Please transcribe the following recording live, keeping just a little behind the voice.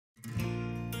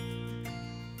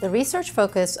The research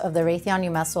focus of the Raytheon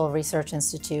UMass Lowell Research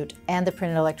Institute and the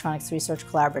Printed Electronics Research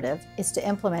Collaborative is to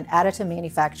implement additive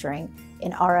manufacturing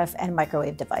in RF and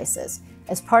microwave devices.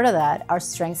 As part of that, our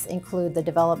strengths include the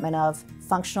development of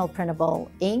functional printable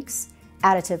inks,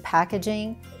 additive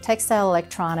packaging, textile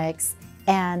electronics,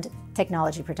 and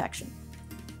technology protection.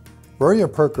 RURI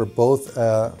and PERC are both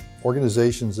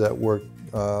organizations that work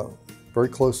very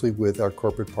closely with our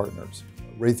corporate partners.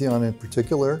 Raytheon in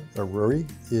particular, RURI,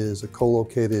 is a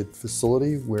co-located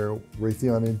facility where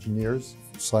Raytheon engineers,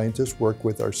 scientists work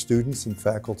with our students and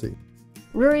faculty.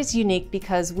 RURI is unique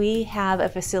because we have a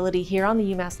facility here on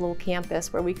the UMass Lowell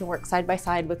campus where we can work side by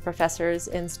side with professors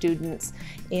and students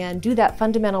and do that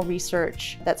fundamental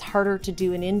research that's harder to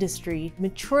do in industry,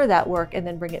 mature that work, and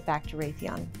then bring it back to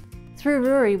Raytheon. Through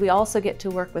RURI, we also get to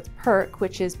work with PERC,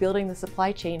 which is building the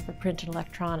supply chain for printed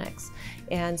electronics.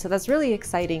 And so that's really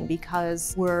exciting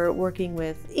because we're working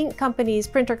with ink companies,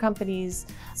 printer companies,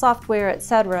 software,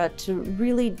 etc., to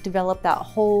really develop that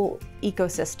whole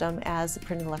ecosystem as the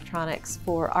printed electronics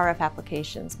for RF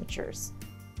applications matures.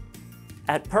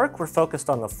 At PERC, we're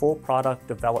focused on the full product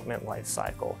development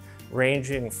lifecycle,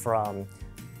 ranging from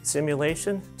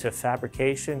simulation to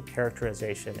fabrication,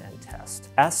 characterization, and test.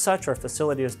 As such, our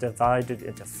facility is divided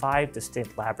into 5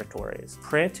 distinct laboratories: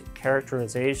 print,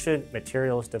 characterization,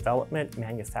 materials development,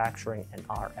 manufacturing, and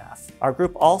RF. Our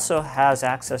group also has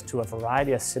access to a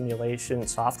variety of simulation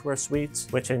software suites,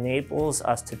 which enables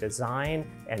us to design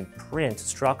and print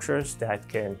structures that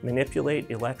can manipulate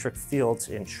electric fields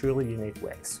in truly unique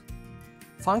ways.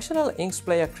 Functional inks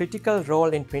play a critical role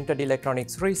in printed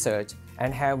electronics research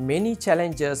and have many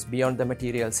challenges beyond the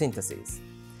material synthesis.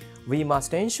 We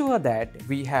must ensure that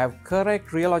we have correct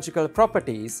rheological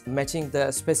properties matching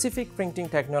the specific printing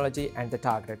technology and the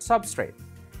target substrate.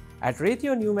 At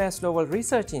Raytheon UMass Lowell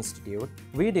Research Institute,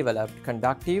 we developed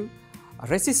conductive,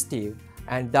 resistive,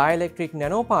 and dielectric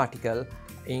nanoparticle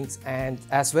inks and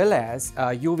as well as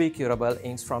UV curable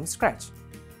inks from scratch.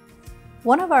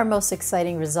 One of our most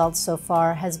exciting results so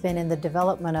far has been in the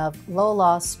development of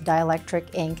low-loss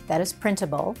dielectric ink that is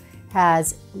printable,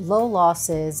 has low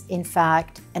losses, in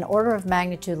fact, an order of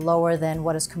magnitude lower than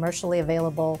what is commercially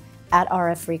available at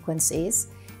RF frequencies,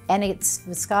 and its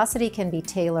viscosity can be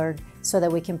tailored so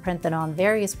that we can print them on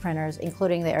various printers,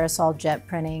 including the aerosol jet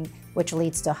printing, which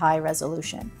leads to high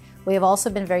resolution. We have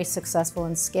also been very successful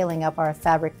in scaling up our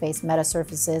fabric-based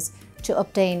metasurfaces to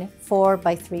obtain 4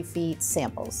 by 3 feet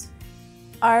samples.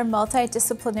 Our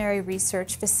multidisciplinary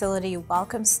research facility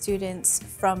welcomes students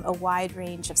from a wide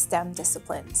range of STEM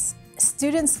disciplines.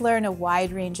 Students learn a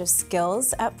wide range of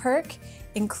skills at PERC,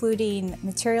 including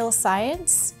material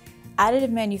science, additive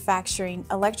manufacturing,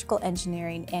 electrical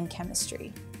engineering, and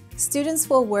chemistry. Students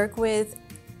will work with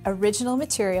original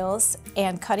materials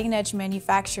and cutting-edge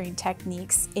manufacturing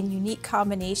techniques in unique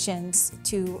combinations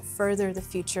to further the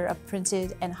future of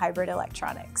printed and hybrid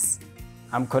electronics.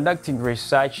 I'm conducting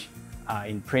research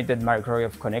in printed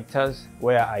microwave connectors,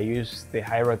 where I use the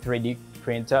Hyro 3D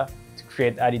printer to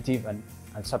create additive and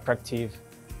subtractive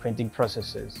printing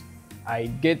processes. I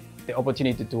get the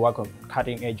opportunity to work on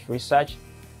cutting-edge research,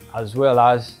 as well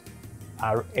as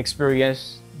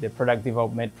experience the product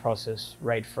development process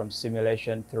right from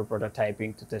simulation through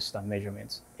prototyping to test and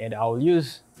measurements. And I'll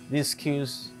use these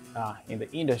skills in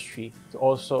the industry to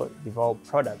also develop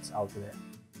products out there.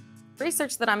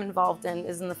 Research that I'm involved in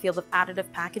is in the field of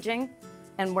additive packaging,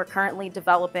 and we're currently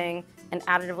developing an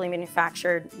additively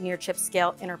manufactured near-chip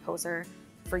scale interposer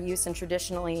for use in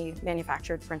traditionally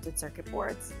manufactured printed circuit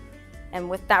boards. And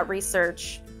with that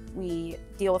research, we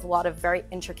deal with a lot of very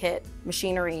intricate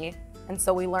machinery, and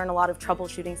so we learn a lot of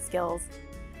troubleshooting skills.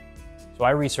 So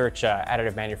I research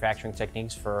additive manufacturing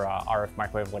techniques for RF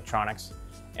microwave electronics,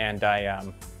 and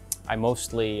I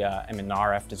mostly am in the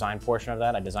RF design portion of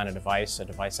that. I design a device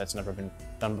that's never been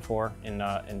done before in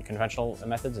conventional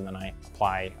methods, and then I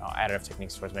apply additive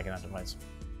techniques towards making that device.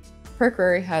 PERC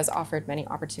RURI has offered many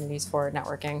opportunities for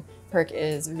networking. PERC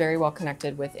is very well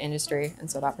connected with industry, and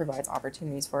so that provides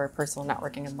opportunities for personal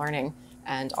networking and learning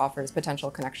and offers potential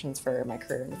connections for my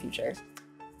career in the future.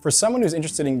 For someone who's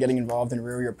interested in getting involved in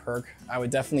RURI or PERC, I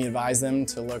would definitely advise them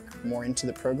to look more into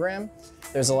the program.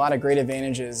 There's a lot of great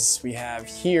advantages we have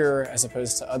here as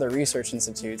opposed to other research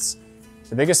institutes.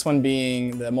 The biggest one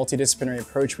being the multidisciplinary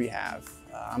approach we have.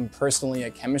 I'm personally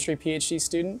a chemistry PhD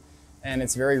student, and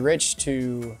it's very rich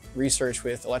to research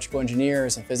with electrical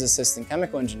engineers and physicists and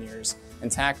chemical engineers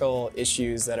and tackle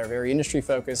issues that are very industry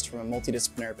focused from a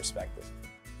multidisciplinary perspective.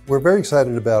 We're very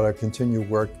excited about our continued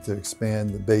work to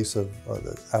expand the base of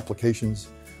the applications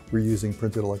we're using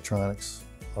printed electronics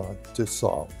to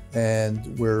solve.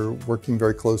 And we're working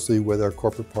very closely with our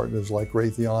corporate partners like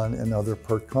Raytheon and other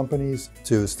PERC companies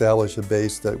to establish a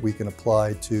base that we can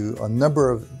apply to a number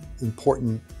of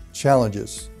important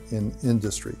challenges in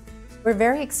industry. We're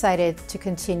very excited to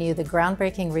continue the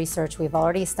groundbreaking research we've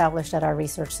already established at our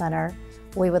research center.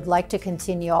 We would like to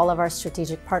continue all of our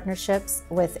strategic partnerships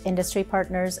with industry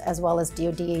partners as well as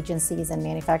DoD agencies and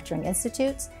manufacturing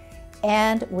institutes.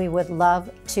 And we would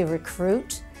love to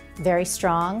recruit very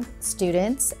strong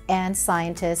students and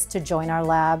scientists to join our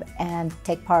lab and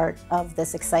take part of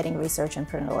this exciting research in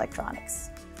printed electronics.